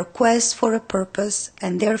of their quest for a purpose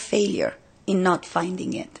and their failure in not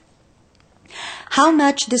finding it. How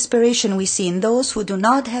much desperation we see in those who do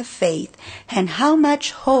not have faith, and how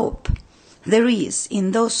much hope there is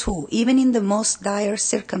in those who, even in the most dire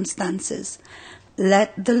circumstances,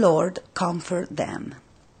 let the Lord comfort them.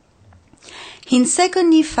 In 2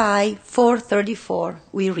 Nephi 4:34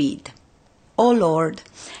 we read, O Lord,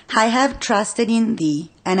 I have trusted in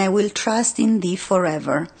Thee, and I will trust in Thee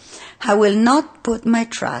forever. I will not put my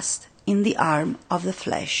trust in the arm of the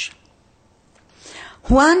flesh.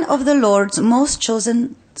 One of the Lord's most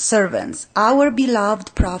chosen servants, our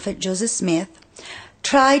beloved prophet Joseph Smith,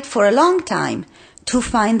 tried for a long time to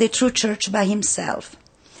find the true church by himself.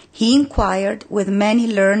 He inquired with many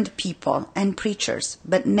learned people and preachers,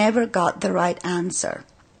 but never got the right answer.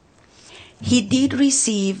 He did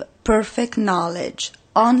receive perfect knowledge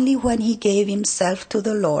only when he gave himself to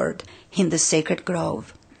the Lord in the sacred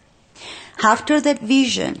grove. After that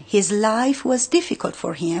vision, his life was difficult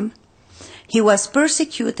for him. He was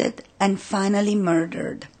persecuted and finally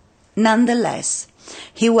murdered. Nonetheless,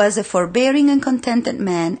 he was a forbearing and contented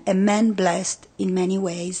man, a man blessed in many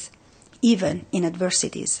ways, even in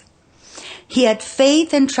adversities. He had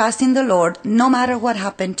faith and trust in the Lord no matter what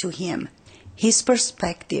happened to him. His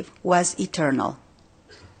perspective was eternal.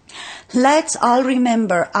 Let's all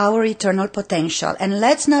remember our eternal potential, and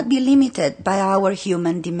let's not be limited by our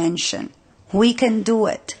human dimension. We can do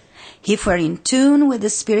it if we're in tune with the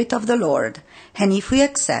Spirit of the Lord and if we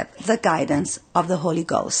accept the guidance of the Holy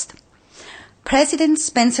Ghost. President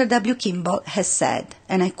Spencer W. Kimball has said,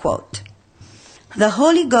 and I quote, "The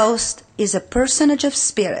Holy Ghost is a personage of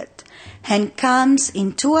spirit and comes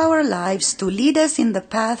into our lives to lead us in the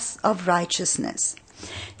paths of righteousness.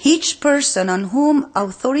 Each person on whom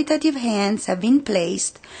authoritative hands have been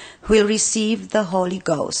placed will receive the Holy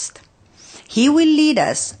Ghost. He will lead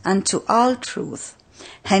us unto all truth.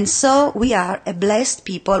 And so we are a blessed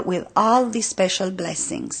people with all these special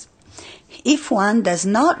blessings. If one does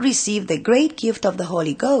not receive the great gift of the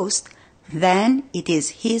Holy Ghost, then it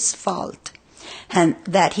is his fault, and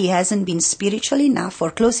that he hasn't been spiritual enough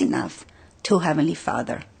or close enough to Heavenly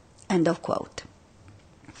Father." End of quote.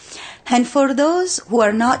 And for those who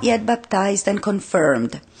are not yet baptized and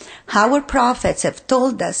confirmed, our prophets have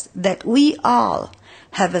told us that we all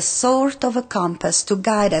have a sort of a compass to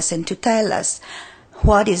guide us and to tell us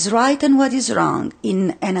what is right and what is wrong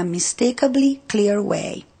in an unmistakably clear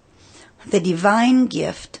way. The divine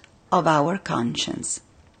gift of our conscience.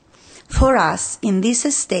 For us, in this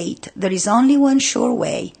estate, there is only one sure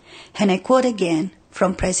way, and I quote again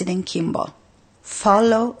from President Kimball: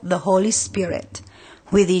 "Follow the Holy Spirit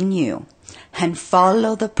within you, and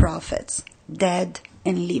follow the prophets, dead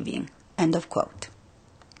and living." End of quote.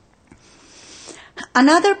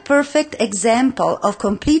 Another perfect example of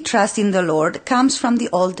complete trust in the Lord comes from the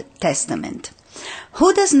Old Testament.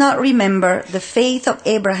 Who does not remember the faith of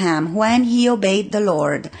Abraham when he obeyed the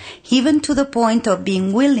Lord, even to the point of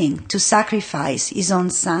being willing to sacrifice his own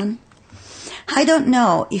son? I don't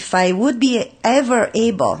know if I would be ever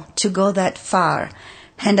able to go that far,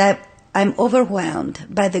 and I'm overwhelmed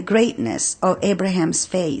by the greatness of Abraham's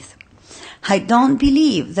faith. I don't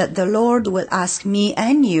believe that the Lord will ask me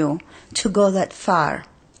and you to go that far,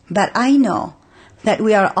 but I know that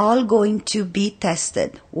we are all going to be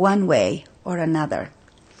tested one way or another.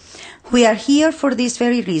 We are here for this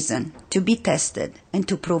very reason, to be tested and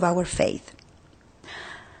to prove our faith.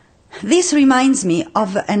 This reminds me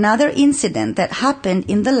of another incident that happened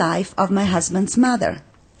in the life of my husband's mother.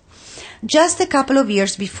 Just a couple of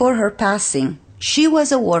years before her passing, she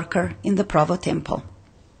was a worker in the Provo Temple.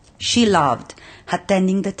 She loved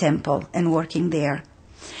attending the temple and working there.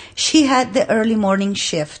 She had the early morning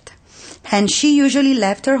shift, and she usually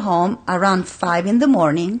left her home around 5 in the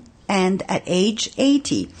morning and at age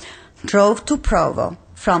 80 drove to Provo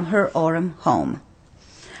from her Orem home.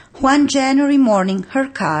 One January morning, her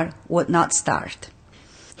car would not start.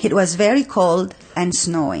 It was very cold and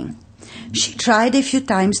snowing. She tried a few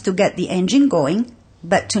times to get the engine going,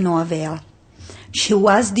 but to no avail. She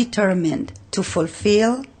was determined to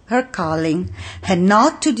fulfill her calling and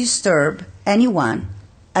not to disturb anyone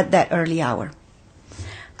at that early hour.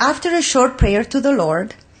 After a short prayer to the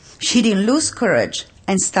Lord, she didn't lose courage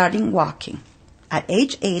and started walking at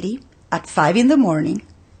age 80 at 5 in the morning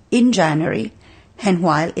in January, and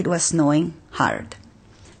while it was snowing hard.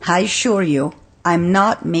 I assure you, I'm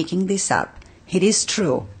not making this up. It is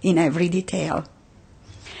true in every detail.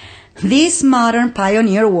 This modern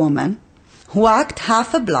pioneer woman walked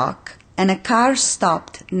half a block and a car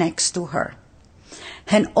stopped next to her.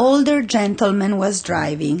 An older gentleman was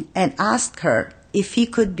driving and asked her if he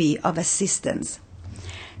could be of assistance.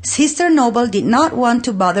 Sister Noble did not want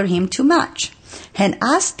to bother him too much and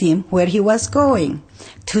asked him where he was going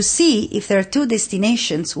to see if their two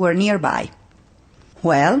destinations were nearby.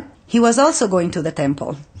 Well, he was also going to the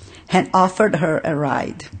temple and offered her a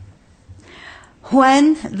ride.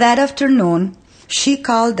 When that afternoon she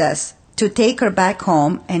called us to take her back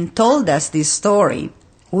home and told us this story,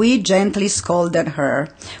 we gently scolded her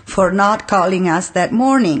for not calling us that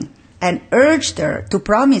morning and urged her to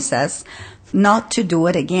promise us not to do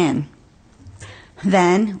it again.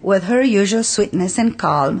 Then, with her usual sweetness and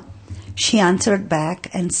calm, she answered back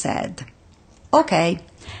and said, "Okay,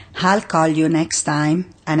 I'll call you next time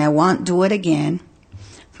and I won't do it again.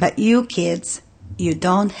 But you kids, you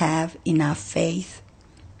don't have enough faith."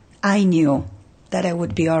 I knew that I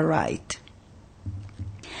would be all right.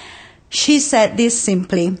 She said this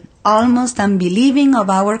simply, almost unbelieving of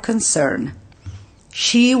our concern.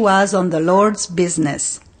 She was on the Lord's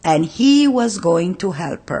business, and He was going to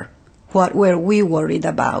help her. What were we worried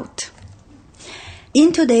about?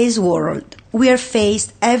 In today's world, we are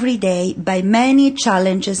faced every day by many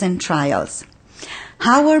challenges and trials.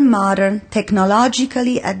 Our modern,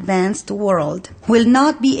 technologically advanced world will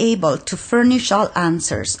not be able to furnish all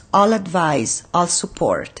answers, all advice, all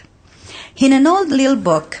support. In an old little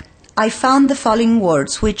book, I found the following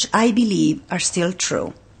words which I believe are still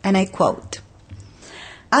true, and I quote,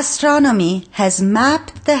 "Astronomy has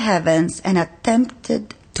mapped the heavens and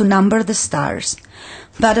attempted to number the stars,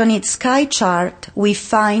 but on its sky chart we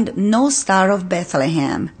find no star of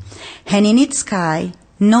Bethlehem, and in its sky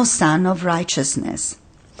no sun of righteousness.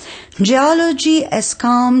 Geology has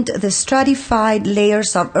combed the stratified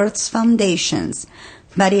layers of Earth's foundations,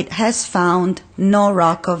 but it has found no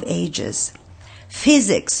rock of ages.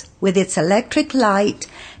 Physics, with its electric light,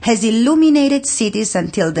 has illuminated cities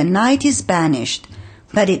until the night is banished,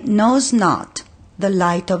 but it knows not the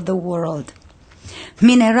light of the world.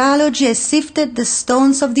 Mineralogy has sifted the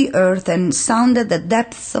stones of the earth and sounded the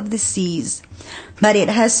depths of the seas, but it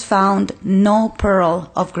has found no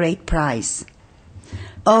pearl of great price.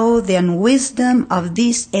 Oh, the unwisdom of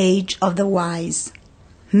this age of the wise!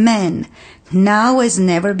 Men, now as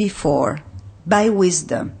never before, by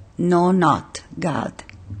wisdom know not God."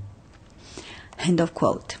 End of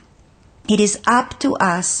quote. It is up to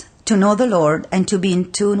us to know the Lord and to be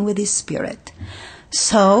in tune with His Spirit.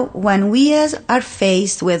 So, when we are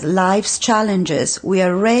faced with life's challenges, we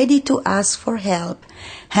are ready to ask for help,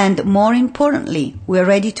 and more importantly, we are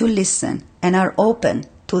ready to listen and are open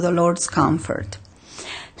to the Lord's comfort.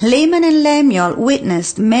 Laman and Lemuel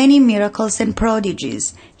witnessed many miracles and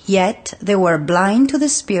prodigies, yet they were blind to the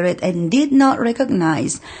Spirit and did not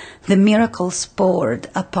recognize the miracles poured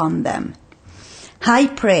upon them. I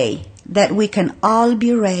pray that we can all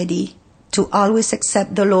be ready to always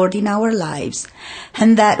accept the Lord in our lives,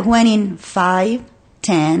 and that when in 5,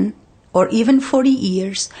 10, or even 40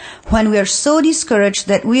 years, when we are so discouraged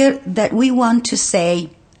that we want to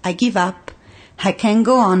say, "I give up, I can't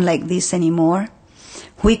go on like this anymore,"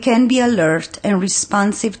 we can be alert and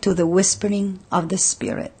responsive to the whispering of the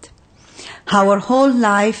Spirit. Our whole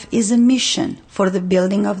life is a mission for the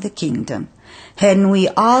building of the kingdom, and we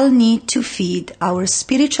all need to feed our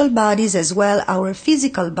spiritual bodies as well our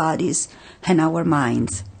physical bodies and our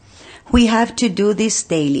minds. We have to do this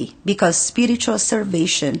daily because spiritual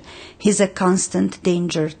starvation is a constant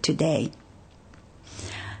danger today.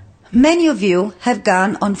 Many of you have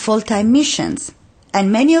gone on full-time missions,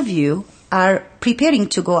 and many of you are preparing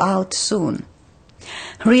to go out soon.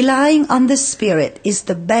 Relying on the Spirit is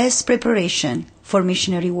the best preparation for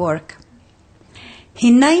missionary work.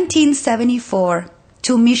 In 1974,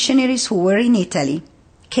 2 missionaries who were in Italy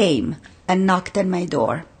came and knocked at my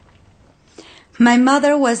door. My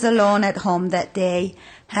mother was alone at home that day,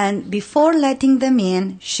 and before letting them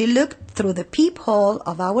in, she looked through the peephole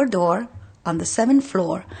of our door on the 7th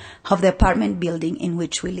floor of the apartment building in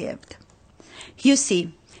which we lived. You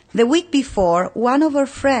see, the week before, one of her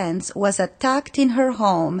friends was attacked in her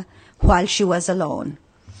home while she was alone.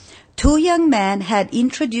 2 young men had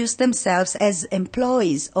introduced themselves as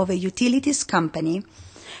employees of a utilities company,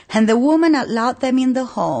 and the woman allowed them in the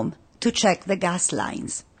home to check the gas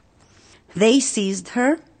lines. They seized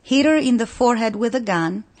her, hit her in the forehead with a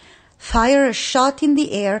gun, fired a shot in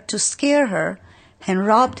the air to scare her, and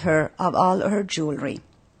robbed her of all her jewelry.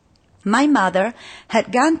 My mother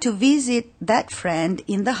had gone to visit that friend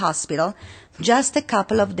in the hospital just a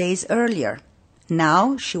couple of days earlier.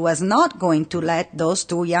 Now she was not going to let those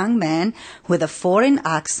 2 young men with a foreign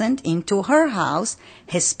accent into her house,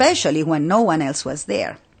 especially when no one else was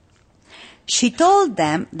there. She told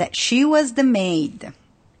them that she was the maid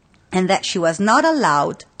and that she was not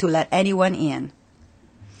allowed to let anyone in.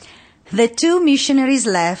 The 2 missionaries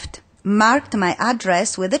left, marked my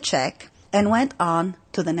address with a check, and went on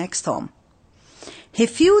to the next home. A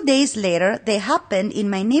few days later, they happened in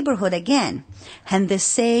my neighborhood again, and the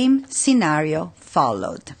same scenario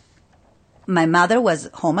followed. My mother was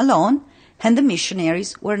home alone, and the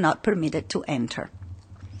missionaries were not permitted to enter.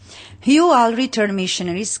 You all return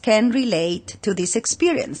missionaries can relate to this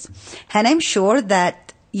experience, and I'm sure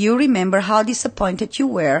that you remember how disappointed you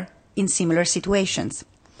were in similar situations.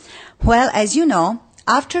 Well, as you know,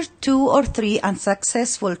 after 2 or 3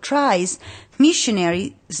 unsuccessful tries,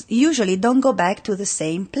 missionaries usually don't go back to the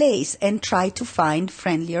same place and try to find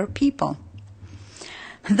friendlier people.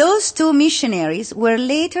 Those 2 missionaries were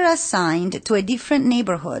later assigned to a different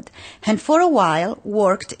neighborhood and for a while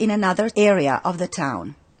worked in another area of the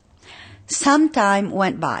town. Some time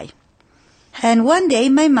went by, and one day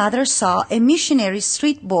my mother saw a missionary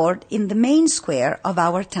street board in the main square of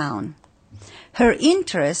our town. Her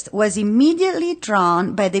interest was immediately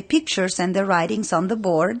drawn by the pictures and the writings on the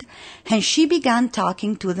board, and she began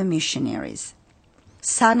talking to the missionaries.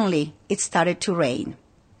 Suddenly, it started to rain.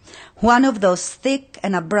 One of those thick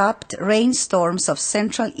and abrupt rainstorms of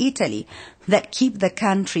central Italy that keep the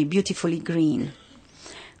country beautifully green,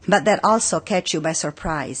 but that also catch you by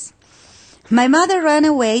surprise. My mother ran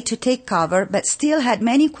away to take cover, but still had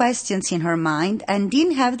many questions in her mind and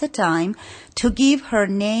didn't have the time to give her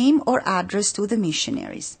name or address to the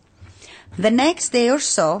missionaries. The next day or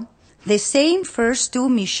so, the same first two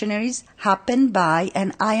missionaries happened by,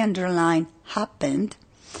 and I underline happened,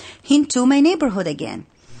 into my neighborhood again.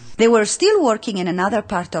 They were still working in another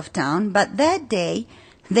part of town, but that day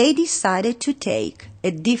they decided to take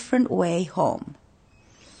a different way home.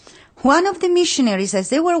 One of the missionaries, as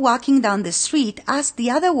they were walking down the street, asked the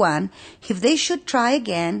other one if they should try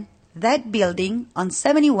again that building on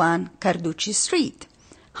 71 Carducci Street,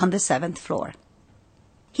 on the 7th floor.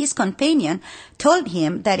 His companion told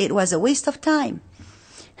him that it was a waste of time.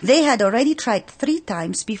 They had already tried 3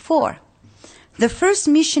 times before. The first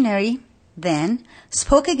missionary then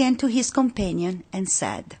spoke again to his companion and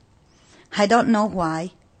said, "I don't know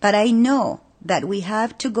why, but I know that we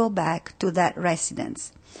have to go back to that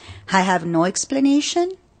residence. I have no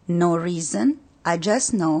explanation, no reason. I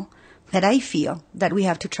just know that I feel that we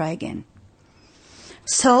have to try again."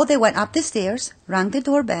 So they went up the stairs, rang the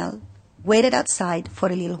doorbell, waited outside for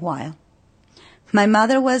a little while. My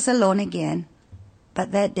mother was alone again,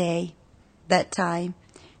 but that day, that time,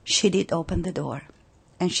 she did open the door,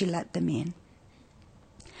 and she let them in.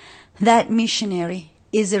 That missionary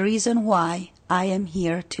is the reason why I am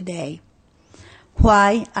here today,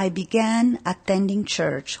 why I began attending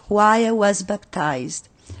church, why I was baptized,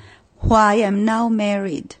 why I am now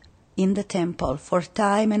married in the temple for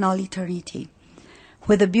time and all eternity,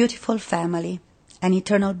 with a beautiful family and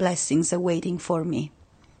eternal blessings awaiting for me.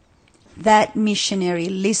 That missionary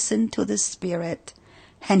listened to the Spirit,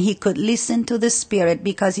 and he could listen to the Spirit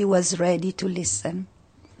because he was ready to listen.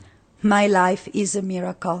 My life is a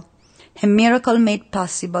miracle made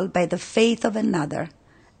possible by the faith of another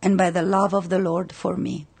and by the love of the Lord for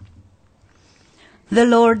me. The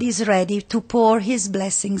Lord is ready to pour His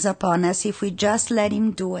blessings upon us if we just let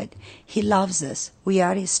Him do it. He loves us. We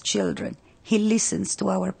are His children. He listens to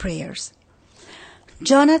our prayers.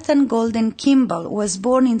 Jonathan Golden Kimball was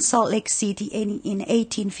born in Salt Lake City in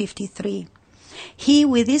 1853. He,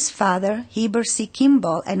 with his father, Heber C.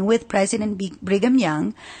 Kimball, and with President Brigham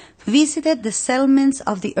Young, visited the settlements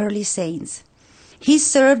of the early saints. He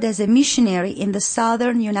served as a missionary in the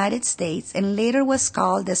southern United States and later was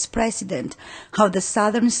called as president of the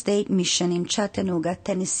Southern State Mission in Chattanooga,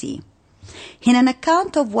 Tennessee. In an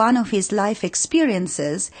account of one of his life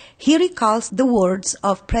experiences, he recalls the words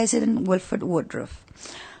of President Wilford Woodruff.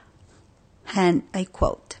 And I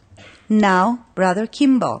quote, "Now, Brother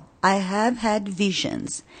Kimball, I have had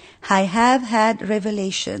visions. I have had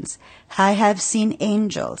revelations. I have seen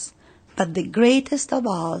angels. But the greatest of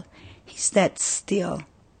all is that still,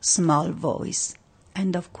 small voice."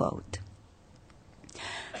 End of quote.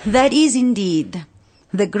 That is indeed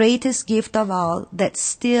the greatest gift of all, that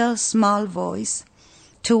still, small voice,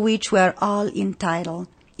 to which we are all entitled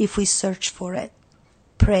if we search for it.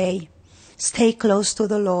 Pray, stay close to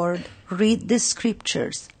the Lord, read the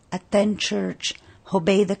Scriptures, attend church,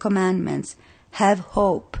 obey the commandments, have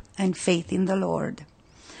hope and faith in the Lord.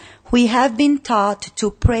 We have been taught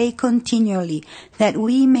to pray continually that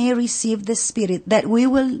we may receive the Spirit, that we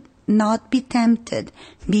will not be tempted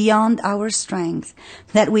beyond our strength,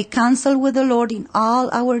 that we counsel with the Lord in all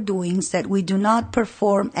our doings, that we do not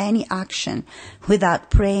perform any action without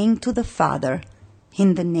praying to the Father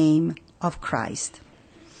in the name of Christ.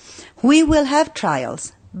 We will have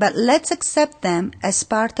trials, but let's accept them as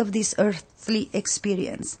part of this earthly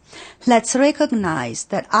experience. Let's recognize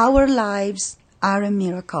that our lives are a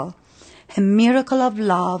miracle of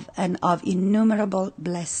love and of innumerable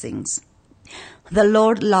blessings. The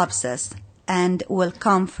Lord loves us and will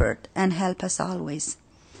comfort and help us always.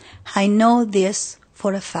 I know this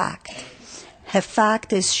for a fact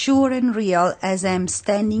as sure and real as I am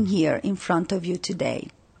standing here in front of you today.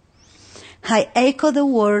 I echo the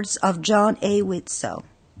words of John A. Widtsoe,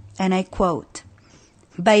 and I quote,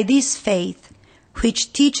 "By this faith,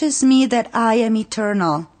 which teaches me that I am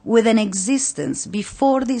eternal, with an existence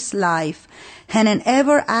before this life and an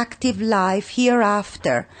ever-active life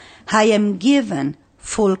hereafter, I am given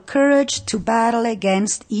full courage to battle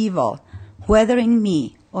against evil, whether in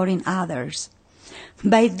me or in others.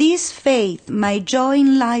 By this faith, my joy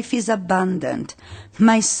in life is abundant,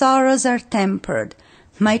 my sorrows are tempered,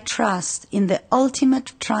 My trust in the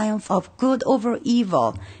ultimate triumph of good over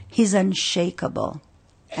evil is unshakable."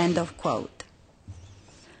 End of quote.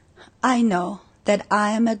 I know that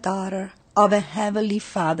I am a daughter of a Heavenly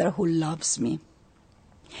Father who loves me.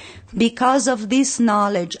 Because of this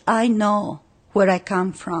knowledge, I know where I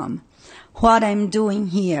come from, what I'm doing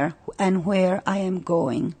here, and where I am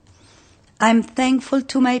going. I'm thankful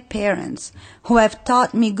to my parents who have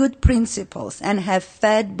taught me good principles and have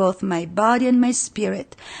fed both my body and my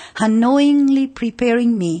spirit, unknowingly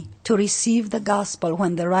preparing me to receive the gospel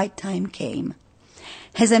when the right time came.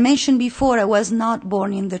 As I mentioned before, I was not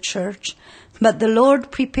born in the church, but the Lord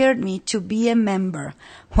prepared me to be a member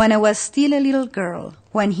when I was still a little girl,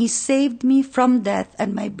 when He saved me from death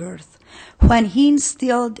at my birth, when He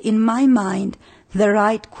instilled in my mind the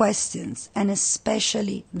right questions, and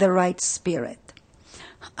especially the right spirit.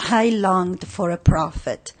 I longed for a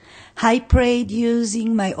prophet. I prayed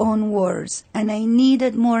using my own words, and I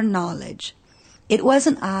needed more knowledge. It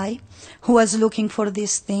wasn't I who was looking for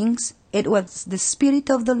these things. It was the Spirit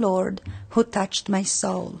of the Lord who touched my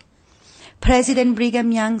soul. President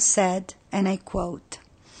Brigham Young said, and I quote,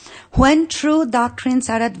 "When true doctrines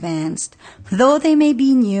are advanced, though they may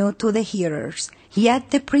be new to the hearers,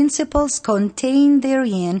 yet the principles contained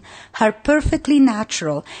therein are perfectly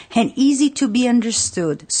natural and easy to be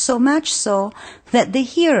understood, so much so that the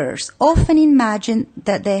hearers often imagine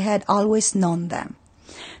that they had always known them.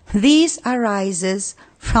 This arises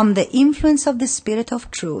from the influence of the Spirit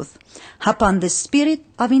of truth upon the spirit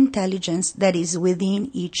of intelligence that is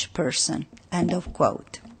within each person." End of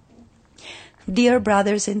quote. Dear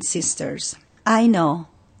brothers and sisters, I know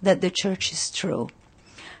that the church is true.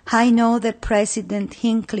 I know that President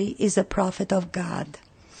Hinckley is a prophet of God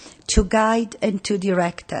to guide and to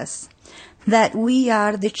direct us, that we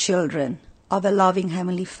are the children of a loving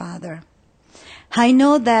Heavenly Father. I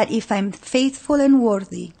know that if I'm faithful and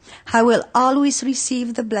worthy, I will always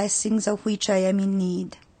receive the blessings of which I am in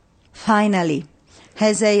need. Finally,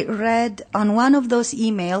 as I read on one of those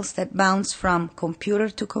emails that bounce from computer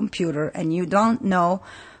to computer and you don't know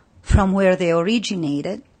from where they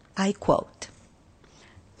originated, I quote,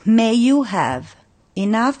 "May you have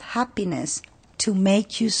enough happiness to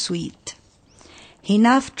make you sweet,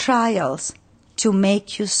 enough trials to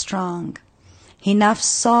make you strong, enough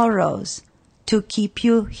sorrows to keep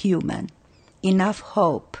you human, enough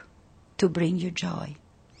hope to bring you joy."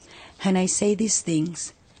 And I say these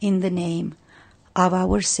things in the name of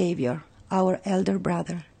our Savior, our elder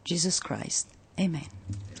brother, Jesus Christ. Amen.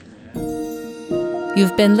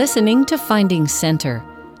 You've been listening to Finding Center.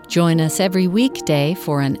 Join us every weekday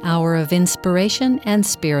for an hour of inspiration and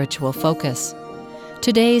spiritual focus.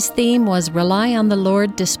 Today's theme was Rely on the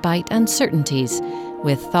Lord Despite Uncertainties,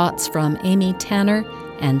 with thoughts from Amy Tanner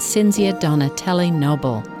and Cinzia Donatelli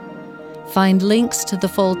Noble. Find links to the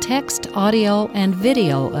full text, audio, and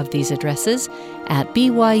video of these addresses at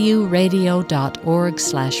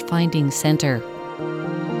byuradio.org/findingcenter.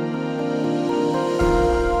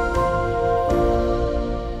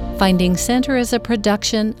 Finding Center is a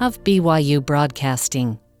production of BYU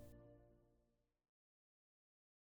Broadcasting.